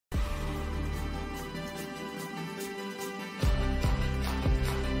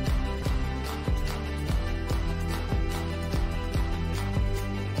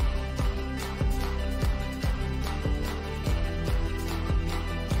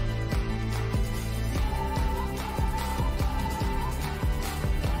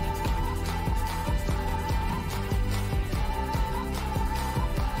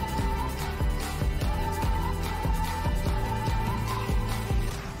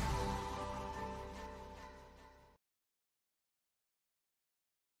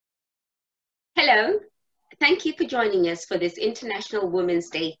Hello, thank you for joining us for this International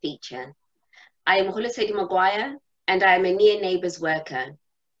Women's Day feature. I am Hulusedi Maguire and I am a Near Neighbours worker.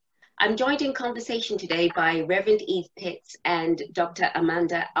 I'm joined in conversation today by Reverend Eve Pitts and Dr.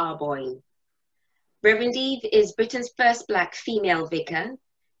 Amanda Arboin. Reverend Eve is Britain's first Black female vicar,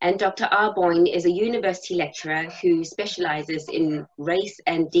 and Dr. Arboin is a university lecturer who specialises in race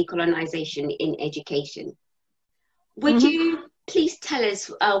and decolonisation in education. Would you please tell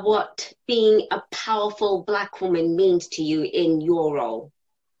us what being a powerful Black woman means to you in your role?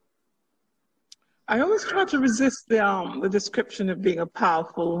 I always try to resist the description of being a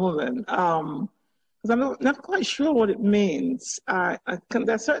powerful woman because I'm not quite sure what it means. There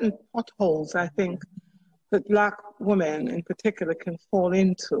are certain potholes I think that Black women in particular can fall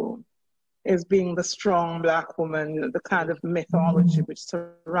into, is being the strong Black woman, the kind of mythology which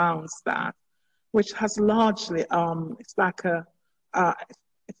surrounds that, which has largely, it's like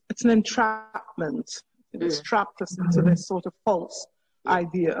it's an entrapment. It's trapped us into this sort of false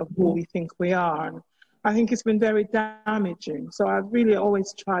idea of who we think we are. And I think it's been very damaging. So I've really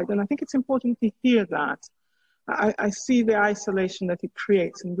always tried, and I think it's important to hear that. I see the isolation that it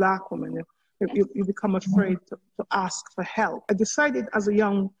creates in Black women. You become afraid to ask for help. I decided as a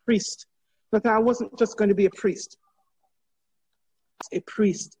young priest that I wasn't just going to be a priest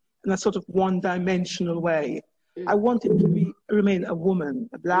in a sort of one-dimensional way. I wanted to remain a woman,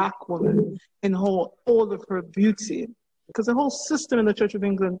 a Black woman, in all of her beauty. Because the whole system in the Church of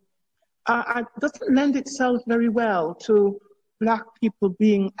England doesn't lend itself very well to Black people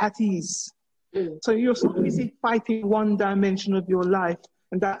being at ease. So you're so busy fighting one dimension of your life,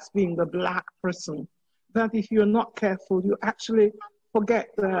 and that's being the Black person, that if you're not careful, you actually forget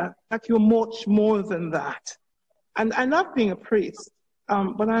that you're much more than that. And I love being a priest,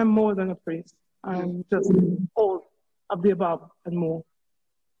 but I'm more than a priest. I'm just all of the above and more.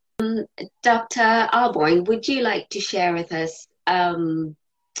 Dr. Arboin, would you like to share with us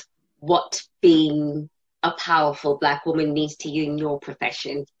what being a powerful Black woman means to you in your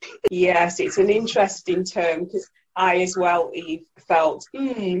profession? Yes, it's an interesting term because I as well, Eve, felt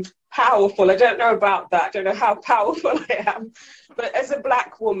powerful. I don't know about that. I don't know how powerful I am. But as a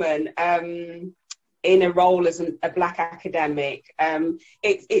Black woman, in a role as a Black academic,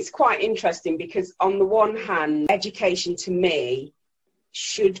 it's quite interesting because on the one hand, education to me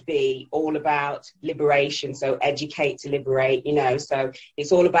should be all about liberation. So educate to liberate, so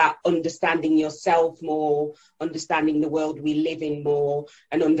it's all about understanding yourself more, understanding the world we live in more,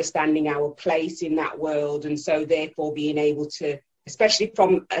 and understanding our place in that world. And so therefore being able to, especially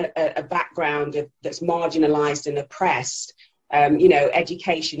from a background that's marginalized and oppressed,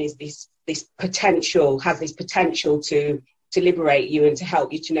 education is this potential, has this potential to liberate you and to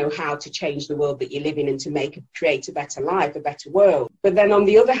help you to know how to change the world that you live in and to create a better life, a better world. But then on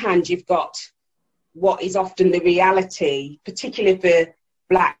the other hand, you've got what is often the reality, particularly for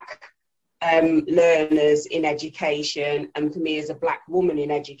Black learners in education, and for me as a Black woman in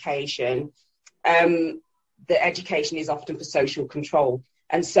education, the education is often for social control.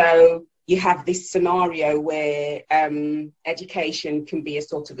 And so you have this scenario where education can be a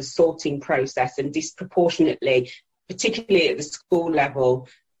sort of a sorting process, and disproportionately, particularly at the school level,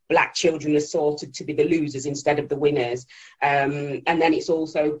 Black children are sorted to be the losers instead of the winners. And then it's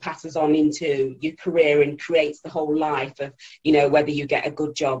also passes on into your career and creates the whole life of, whether you get a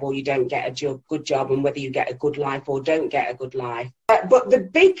good job or you don't get a good job, and whether you get a good life or don't get a good life. But the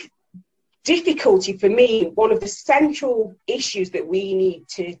big difficulty for me, one of the central issues that we need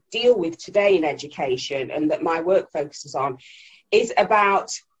to deal with today in education, and that my work focuses on, is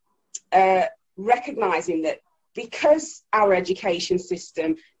about recognizing that because our education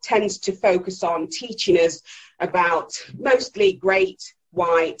system tends to focus on teaching us about mostly great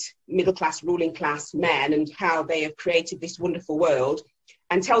white middle class ruling class men and how they have created this wonderful world,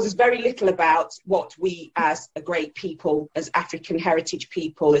 and tells us very little about what we as a great people, as African heritage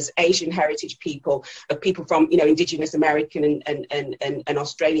people, as Asian heritage people, of people from, Indigenous American and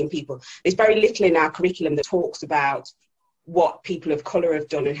Australian people. There's very little in our curriculum that talks about what people of colour have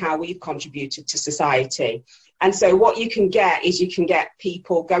done and how we've contributed to society. And so what you can get is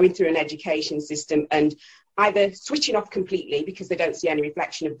people going through an education system and either switching off completely because they don't see any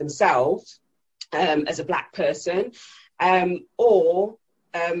reflection of themselves as a Black person, or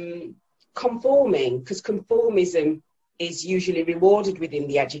conforming, because conformism is usually rewarded within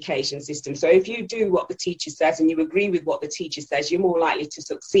the education system. So if you do what the teacher says and you agree with what the teacher says, you're more likely to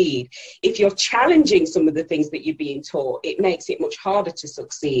succeed. If you're challenging some of the things that you're being taught, it makes it much harder to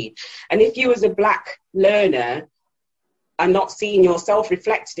succeed. And if you as a Black learner are not seeing yourself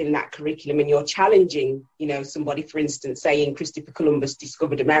reflected in that curriculum, and you're challenging, you know, somebody, for instance, saying Christopher Columbus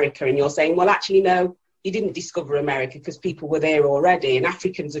discovered America, and you're saying, well, actually, no, he didn't discover America because people were there already and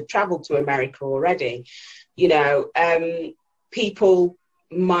Africans had traveled to America already. You know, people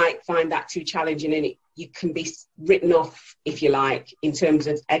might find that too challenging, and you can be written off, if you like, in terms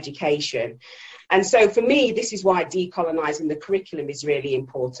of education. And so for me, this is why decolonising the curriculum is really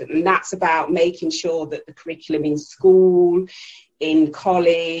important. And that's about making sure that the curriculum in school, in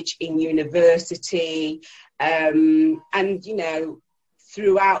college, in university, and, you know,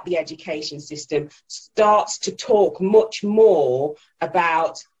 throughout the education system starts to talk much more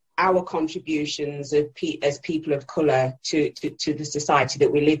about our contributions as people of colour to the society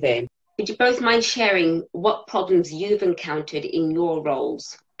that we live in. Would you both mind sharing what problems you've encountered in your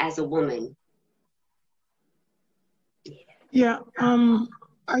roles as a woman? Yeah,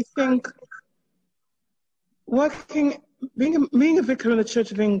 I think being a vicar in the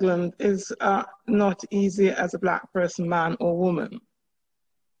Church of England is not easy as a Black person, man or woman.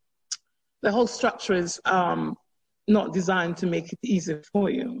 The whole structure is not designed to make it easy for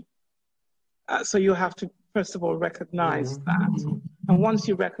you. So you have to, first of all, recognize that. And once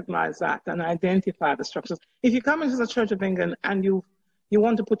you recognize that and identify the structures, if you come into the Church of England and you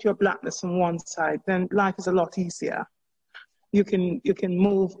want to put your Blackness on one side, then life is a lot easier. You can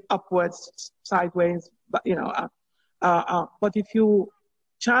move upwards, sideways, but you know. But if you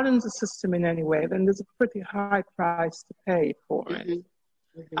challenge the system in any way, then there's a pretty high price to pay for it.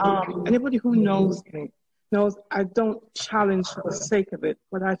 Anybody who knows me knows I don't challenge for the sake of it,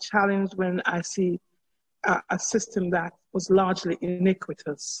 but I challenge when I see a system that was largely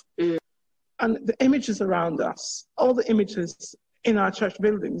iniquitous. And the images around us, all the images in our church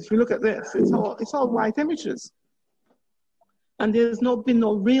buildings, if you look at this, it's all white images. And there's been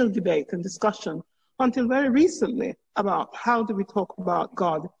no real debate and discussion until very recently about how do we talk about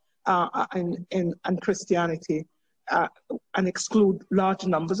God and Christianity and exclude large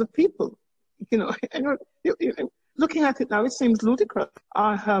numbers of people. You know, and looking at it now, it seems ludicrous.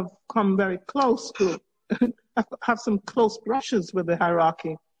 I have come very close to have some close brushes with the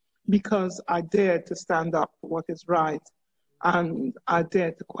hierarchy because I dared to stand up for what is right, and I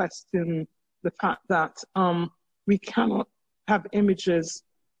dared to question the fact that we cannot have images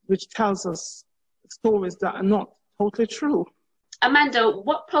which tells us stories that are not totally true. Amanda,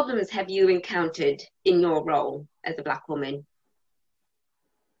 what problems have you encountered in your role as a Black woman?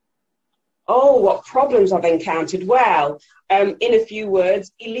 Oh, what problems I've encountered? Well, in a few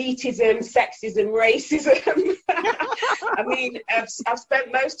words, elitism, sexism, racism. I mean, I've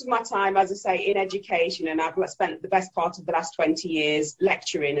spent most of my time, as I say, in education, and I've spent the best part of the last 20 years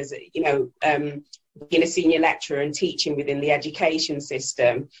lecturing as, being a senior lecturer and teaching within the education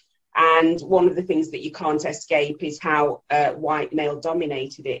system. And one of the things that you can't escape is how white male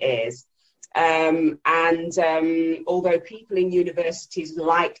dominated it is. Although people in universities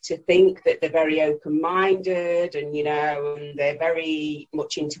like to think that they're very open-minded and, you know, and they're very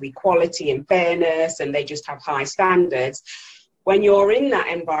much into equality and fairness and they just have high standards, when you're in that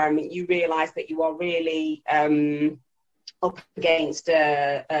environment, you realise that you are really up against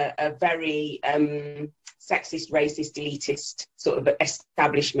a very sexist, racist, elitist sort of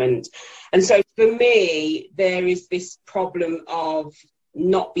establishment. And so for me, there is this problem of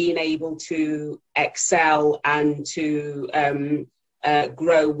not being able to excel and to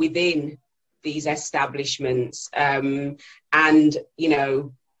grow within these establishments. And, you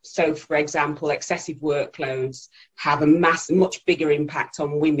know, so for example, excessive workloads have a much bigger impact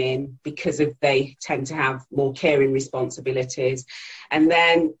on women because they tend to have more caring responsibilities. And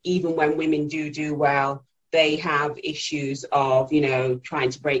then even when women do well, they have issues of, you know, trying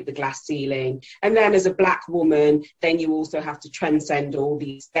to break the glass ceiling. And then as a Black woman, then you also have to transcend all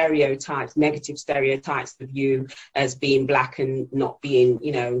these stereotypes, negative stereotypes of you as being Black and not being,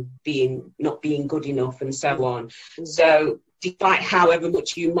 you know, not being good enough and so on. So despite however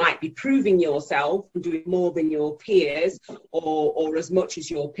much you might be proving yourself and doing more than your peers or as much as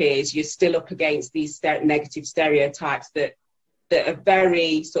your peers, you're still up against these negative stereotypes that are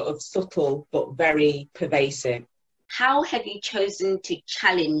very sort of subtle but very pervasive. How have you chosen to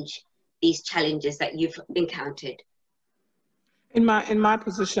challenge these challenges that you've encountered? In my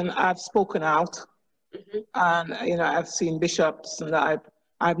position, I've spoken out, and you know, I've seen bishops, and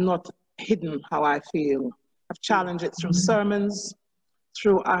I've not hidden how I feel. I've challenged it through sermons,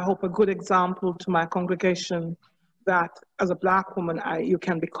 through, I hope, a good example to my congregation that as a Black woman, you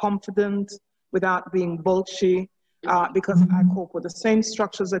can be confident without being bulgy. Because I cope with the same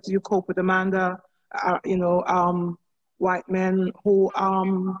structures that you cope with, Amanda. White men who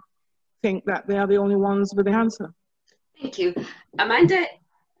think that they are the only ones with the answer. Thank you. Amanda,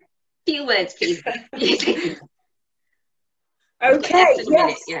 few words, please. Okay,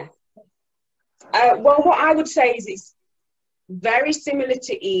 yes. Yeah. Well, what I would say is it's very similar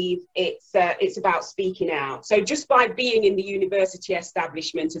to Eve. It's about speaking out. So just by being in the university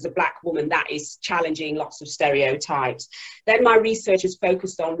establishment as a Black woman, that is challenging lots of stereotypes. Then my research has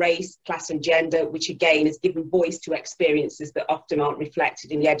focused on race, class and gender, which again has given voice to experiences that often aren't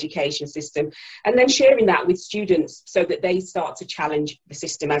reflected in the education system. And then sharing that with students so that they start to challenge the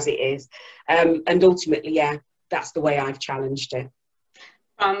system as it is. And ultimately, yeah, that's the way I've challenged it.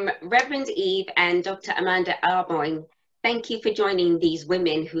 From Reverend Eve and Dr. Amanda Arboin, thank you for joining these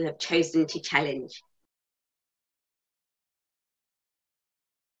women who have chosen to challenge.